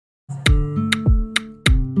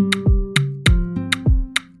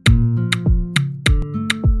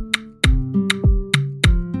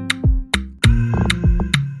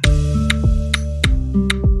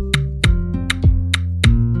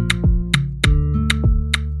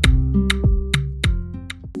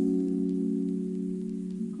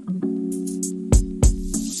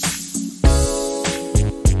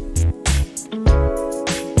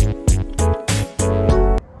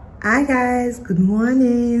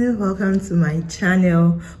welcome to my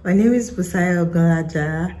channel. My name is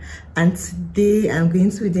Ejanla, and today I'm going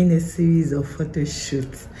to be doing a series of photo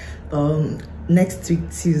shoots. Next week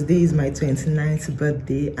Tuesday is my 29th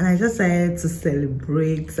birthday, and I just decided to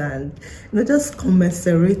celebrate and just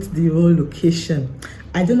commemorate the whole location.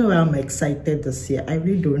 I don't know why I'm excited this year. I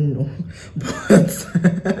really don't know,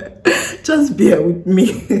 but just bear with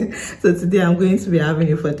me. So today I'm going to be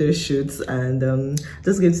having a photo shoot and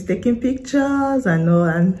just going to be taking pictures and all,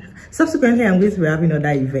 and subsequently I'm going to be having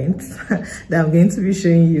other events that I'm going to be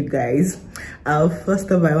showing you guys.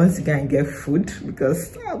 First of all, I want to go and get food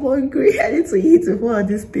because I'm hungry. I need to eat before all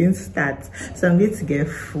these things start. So I'm going to get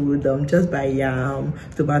food, just buy yam,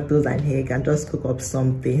 tomatoes and egg, and just cook up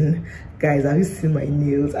something. Guys, have you seen my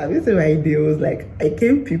nails? Have you seen my nails? Like, I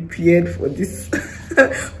came prepared for this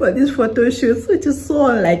for this photo shoot, which is so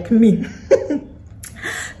unlike me.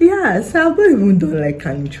 Yeah, so I've not even done like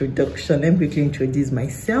an introduction. Let me quickly introduce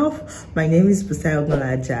myself. My name is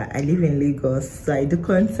Ejanla. I live in Lagos, so I do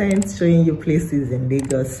content showing you places in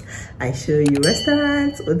Lagos. I show you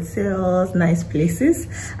restaurants, hotels, nice places.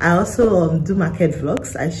 I also do market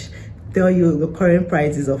vlogs. I tell you the current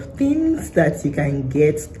prices of things that you can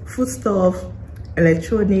get, food stuff,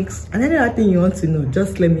 electronics, and any other thing you want to know.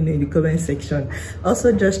 Just let me know in the comment section.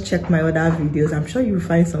 Also, just check my other videos. I'm sure you'll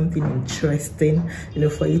find something interesting,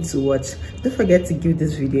 for you to watch. Don't forget to give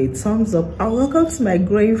this video a thumbs up, and welcome to my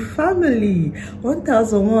growing family.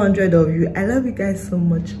 1,100 of you. I love you guys so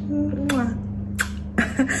much.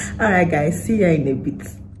 All right guys, see you in a bit.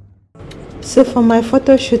 So for my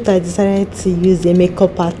photo shoot, I decided to use a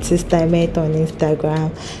makeup artist I met on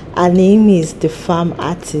Instagram. Her name is The Farm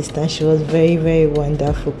Artist, and she was very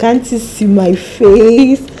wonderful. Can't you see my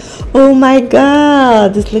face? Oh my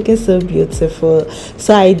god, it's looking so beautiful.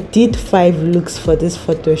 So I did 5 looks for this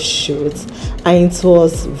photo shoot, and it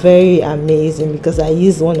was very amazing because I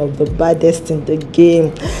used one of the baddest in the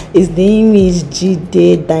game. His name is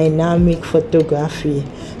Jide Dynamic Photography.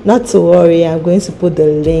 Not to worry, I'm going to put the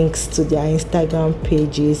links to their Instagram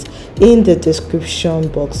pages in the description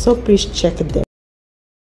box, so please check them.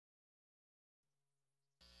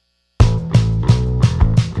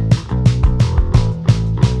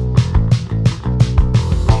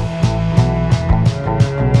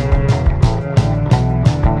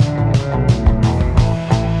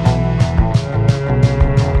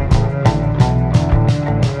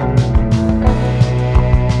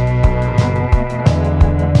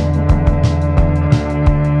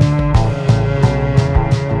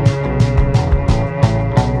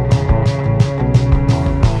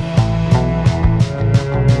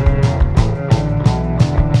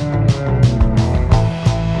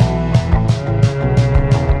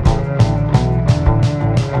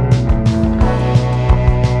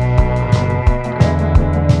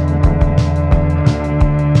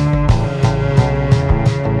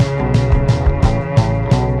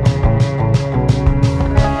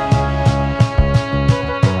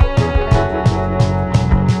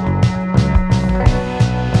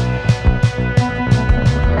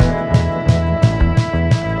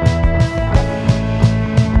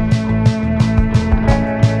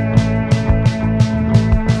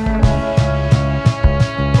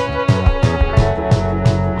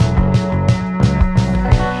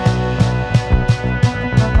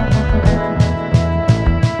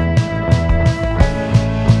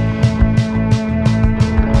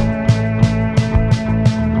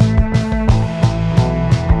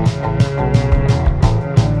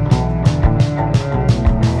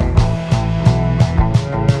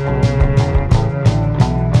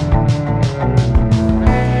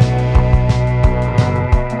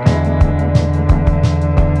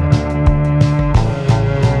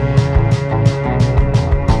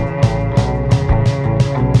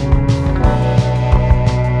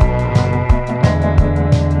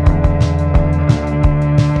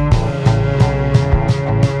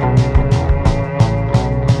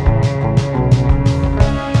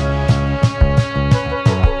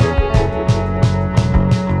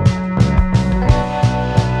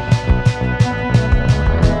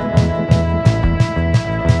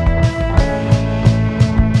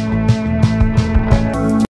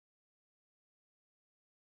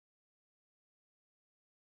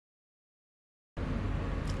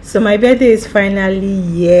 So my birthday is finally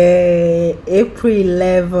here, April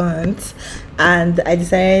 11th, and I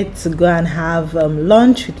decided to go and have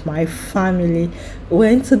lunch with my family.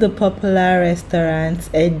 Went to the popular restaurant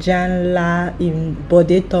Ejanla in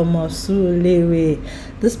Bode Thomas Surulere.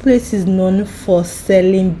 This place is known for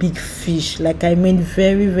selling big fish, like I mean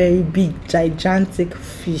very big, gigantic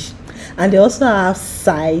fish. And they also have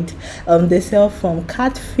side. They sell from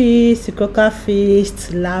catfish to crockerfish,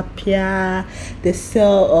 tilapia. They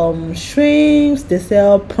sell shrimps, they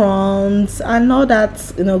sell prawns and all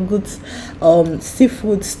that, good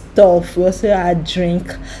seafood stuff. We also had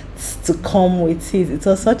drink to come with it. It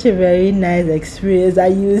was such a very nice experience,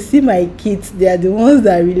 and you see my kids, they are the ones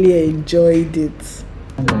that really enjoyed it.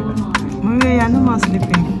 Maria, you're no more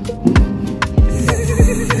sleeping.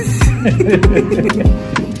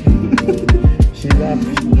 She's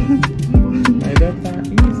happy. My daughter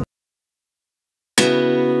is.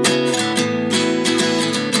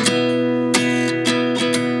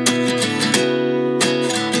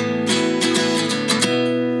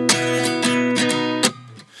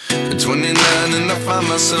 At 29 and I find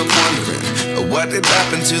myself wondering what did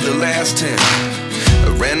happen to the last 10. I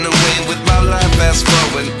ran away with my life, fast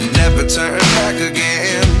forward, never turn back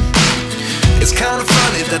again. It's kind of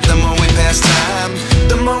funny that the more we pass time,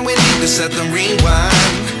 the more we need to set the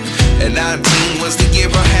rewind. And 19 was the year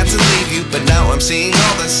I had to leave you, but now I'm seeing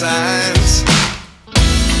all the signs.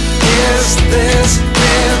 Is this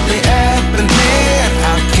really happening?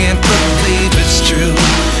 I can't believe it's true.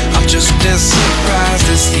 I'm just as surprised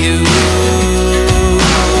as you.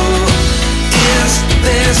 Is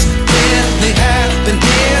this really happening?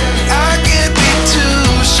 I can't be too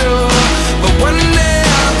sure, but one day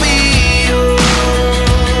I'll be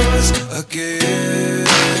yours again.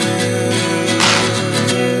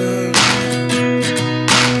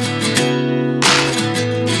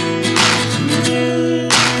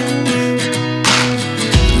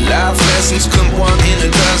 Life lessons come one in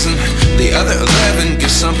a dozen. The other 11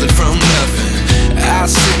 get something from nothing. I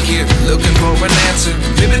sit here looking for an answer.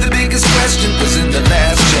 Maybe the biggest question was in the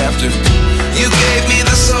last chapter. You gave me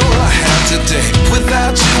the soul I have today.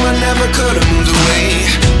 Without you I never could have moved away.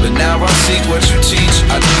 But now I see what you teach.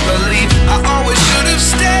 I do believe I always should have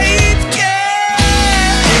stayed.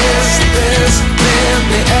 Yeah. Is this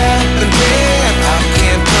really happening? I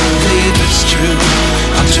can't believe it's true.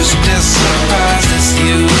 I'm just as surprised as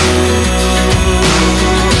you.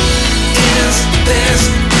 Is this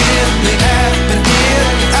really happening?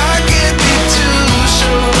 I can't be too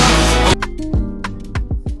sure.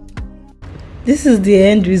 This is the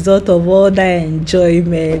end result of all that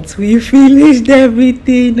enjoyment. We finished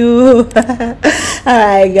everything. Oh.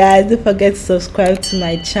 Alright guys, don't forget to subscribe to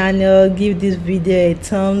my channel, give this video a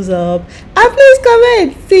thumbs up, and please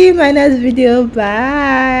comment. See you in my next video.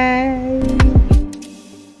 Bye.